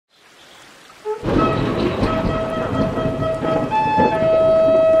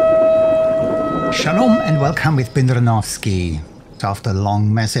Shalom and welcome with Bindranowski. So after a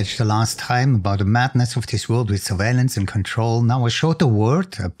long message the last time about the madness of this world with surveillance and control, now a shorter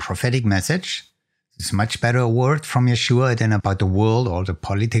word, a prophetic message. It's much better a word from Yeshua than about the world or the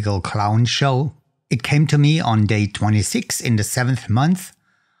political clown show. It came to me on day 26 in the 7th month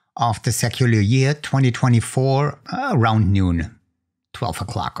of the secular year 2024 around noon, 12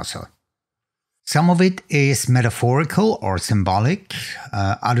 o'clock or so. Some of it is metaphorical or symbolic,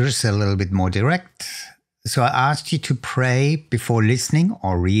 others a little bit more direct. So I asked you to pray before listening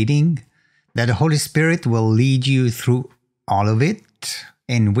or reading that the Holy Spirit will lead you through all of it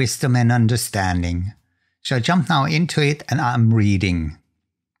in wisdom and understanding. So I jump now into it and I'm reading.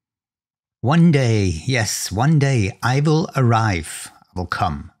 One day, yes, one day I will arrive, I will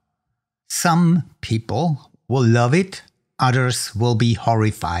come. Some people will love it, others will be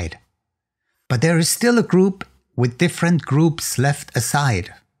horrified. But there is still a group with different groups left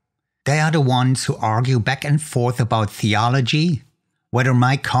aside. They are the ones who argue back and forth about theology, whether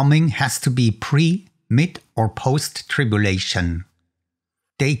my coming has to be pre, mid, or post-tribulation.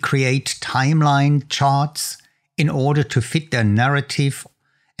 They create timeline charts in order to fit their narrative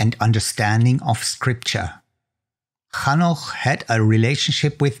and understanding of Scripture. Hanoch had a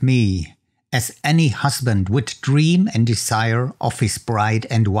relationship with me, as any husband would dream and desire of his bride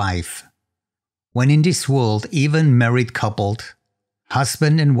and wife. When in this world, even married coupled,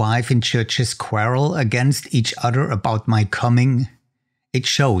 husband and wife in churches quarrel against each other about my coming, it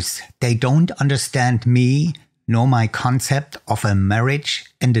shows they don't understand me nor my concept of a marriage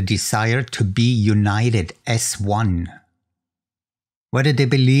and the desire to be united as one. Whether they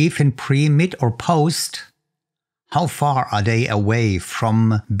believe in pre, mid, or post, how far are they away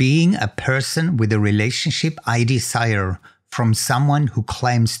from being a person with a relationship I desire from someone who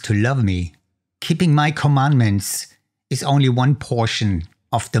claims to love me? Keeping my commandments is only one portion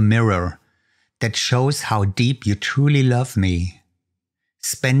of the mirror that shows how deep you truly love me.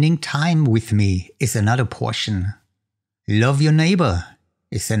 Spending time with me is another portion. Love your neighbor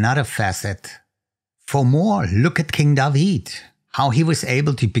is another facet. For more, look at King David, how he was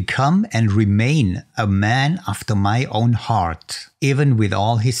able to become and remain a man after my own heart, even with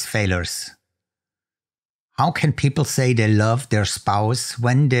all his failures. How can people say they love their spouse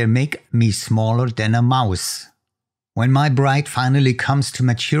when they make me smaller than a mouse? When my bride finally comes to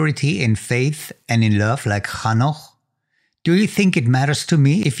maturity in faith and in love like Hanoch, do you think it matters to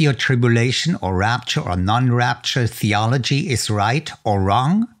me if your tribulation or rapture or non-rapture theology is right or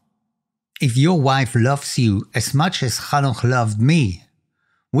wrong? If your wife loves you as much as Hanoch loved me,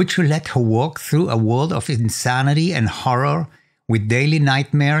 would you let her walk through a world of insanity and horror with daily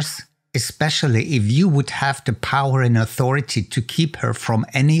nightmares? Especially if you would have the power and authority to keep her from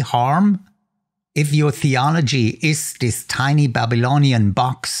any harm? If your theology is this tiny Babylonian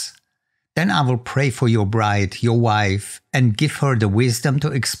box, then I will pray for your bride, your wife, and give her the wisdom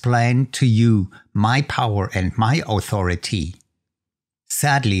to explain to you my power and my authority.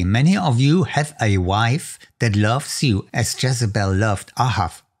 Sadly, many of you have a wife that loves you as Jezebel loved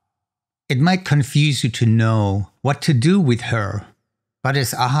Ahab. It might confuse you to know what to do with her. But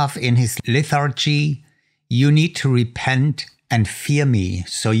as Ahab in his lethargy, you need to repent and fear me,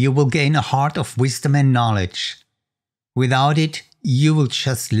 so you will gain a heart of wisdom and knowledge. Without it, you will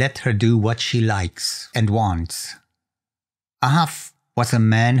just let her do what she likes and wants. Ahab was a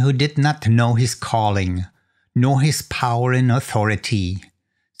man who did not know his calling, nor his power and authority.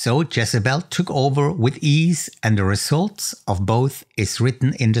 So Jezebel took over with ease, and the results of both is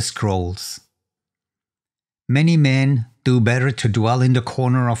written in the scrolls. Many men do better to dwell in the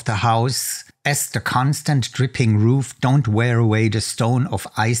corner of the house, as the constant dripping roof don't wear away the stone of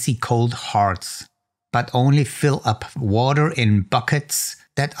icy cold hearts, but only fill up water in buckets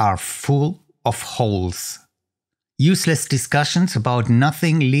that are full of holes. Useless discussions about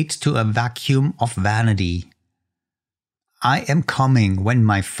nothing lead to a vacuum of vanity. I am coming when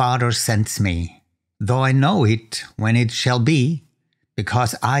my Father sends me, though I know it when it shall be,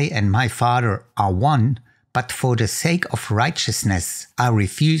 because I and my Father are one. But for the sake of righteousness, I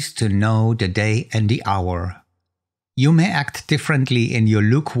refuse to know the day and the hour. You may act differently in your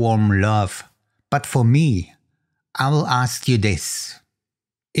lukewarm love, but for me, I will ask you this.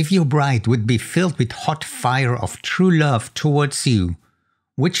 If your bride would be filled with hot fire of true love towards you,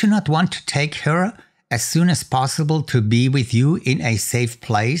 would you not want to take her as soon as possible to be with you in a safe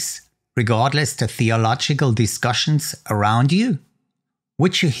place, regardless the theological discussions around you?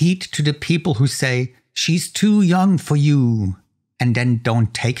 Would you heed to the people who say, "She's too young for you," and then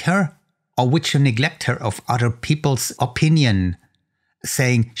don't take her? Or would you neglect her of other people's opinion,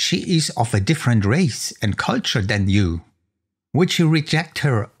 saying she is of a different race and culture than you? Would you reject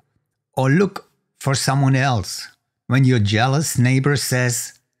her or look for someone else when your jealous neighbor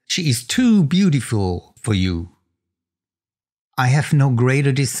says she is too beautiful for you. I have no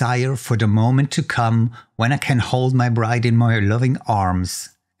greater desire for the moment to come when I can hold my bride in my loving arms.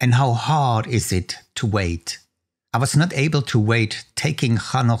 And how hard is it to wait? I was not able to wait taking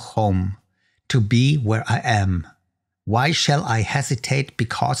Hanoch home, to be where I am. Why shall I hesitate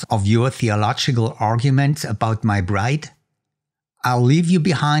because of your theological arguments about my bride? I'll leave you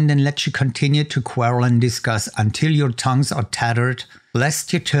behind and let you continue to quarrel and discuss until your tongues are tattered,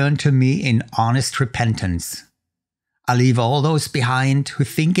 lest you turn to me in honest repentance. I'll leave all those behind who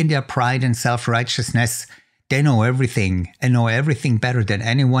think in their pride and self-righteousness they know everything and know everything better than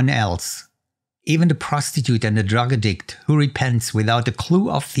anyone else. Even the prostitute and the drug addict who repents without a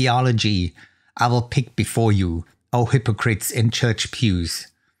clue of theology, I will pick before you, O hypocrites in church pews,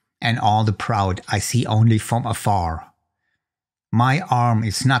 and all the proud I see only from afar. My arm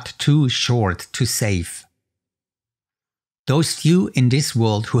is not too short to save. Those few in this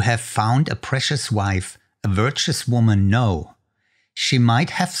world who have found a precious wife, a virtuous woman, know she might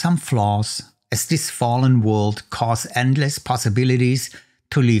have some flaws, as this fallen world caused endless possibilities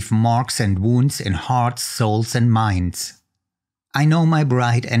to leave marks and wounds in hearts, souls, and minds. I know my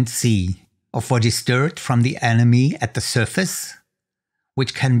bride and see of what is dirt from the enemy at the surface,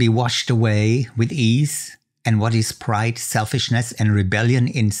 which can be washed away with ease, and what is pride, selfishness, and rebellion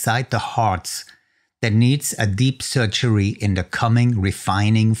inside the hearts that needs a deep surgery in the coming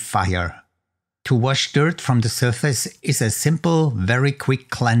refining fire. To wash dirt from the surface is a simple, very quick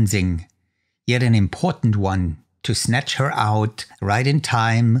cleansing, yet an important one to snatch her out right in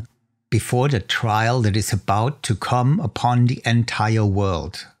time before the trial that is about to come upon the entire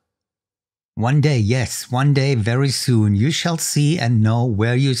world. One day, yes, one day very soon, you shall see and know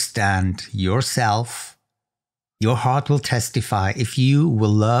where you stand yourself. Your heart will testify if you will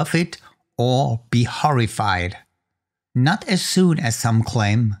love it or be horrified. Not as soon as some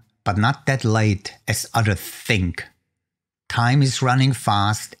claim, but not that late as others think. Time is running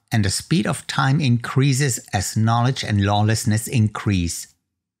fast, and the speed of time increases as knowledge and lawlessness increase.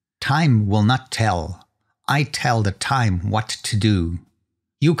 Time will not tell. I tell the time what to do.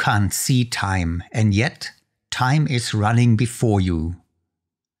 You can't see time, and yet time is running before you.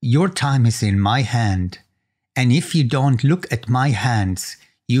 Your time is in my hand, and if you don't look at my hands,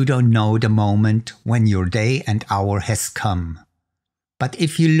 you don't know the moment when your day and hour has come. But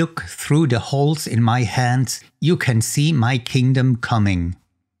if you look through the holes in my hands, you can see my kingdom coming.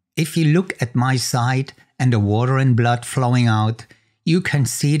 If you look at my side and the water and blood flowing out, you can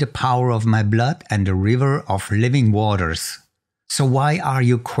see the power of my blood and the river of living waters. So why are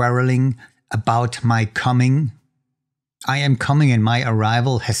you quarreling about my coming? I am coming, and my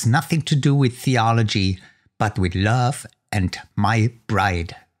arrival has nothing to do with theology, but with love and my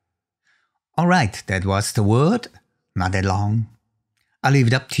bride. All right, that was the word. Not that long. I'll leave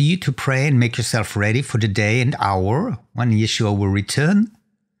it up to you to pray and make yourself ready for the day and hour when Yeshua will return.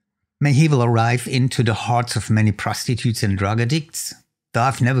 May he will arrive into the hearts of many prostitutes and drug addicts. Though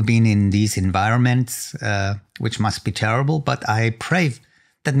I've never been in these environments, which must be terrible, but I pray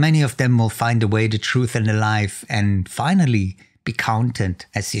that many of them will find the way, the truth, and the life, and finally be counted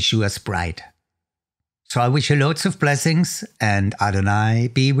as Yeshua's bride. So I wish you loads of blessings, and Adonai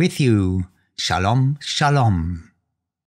be with you. Shalom, shalom.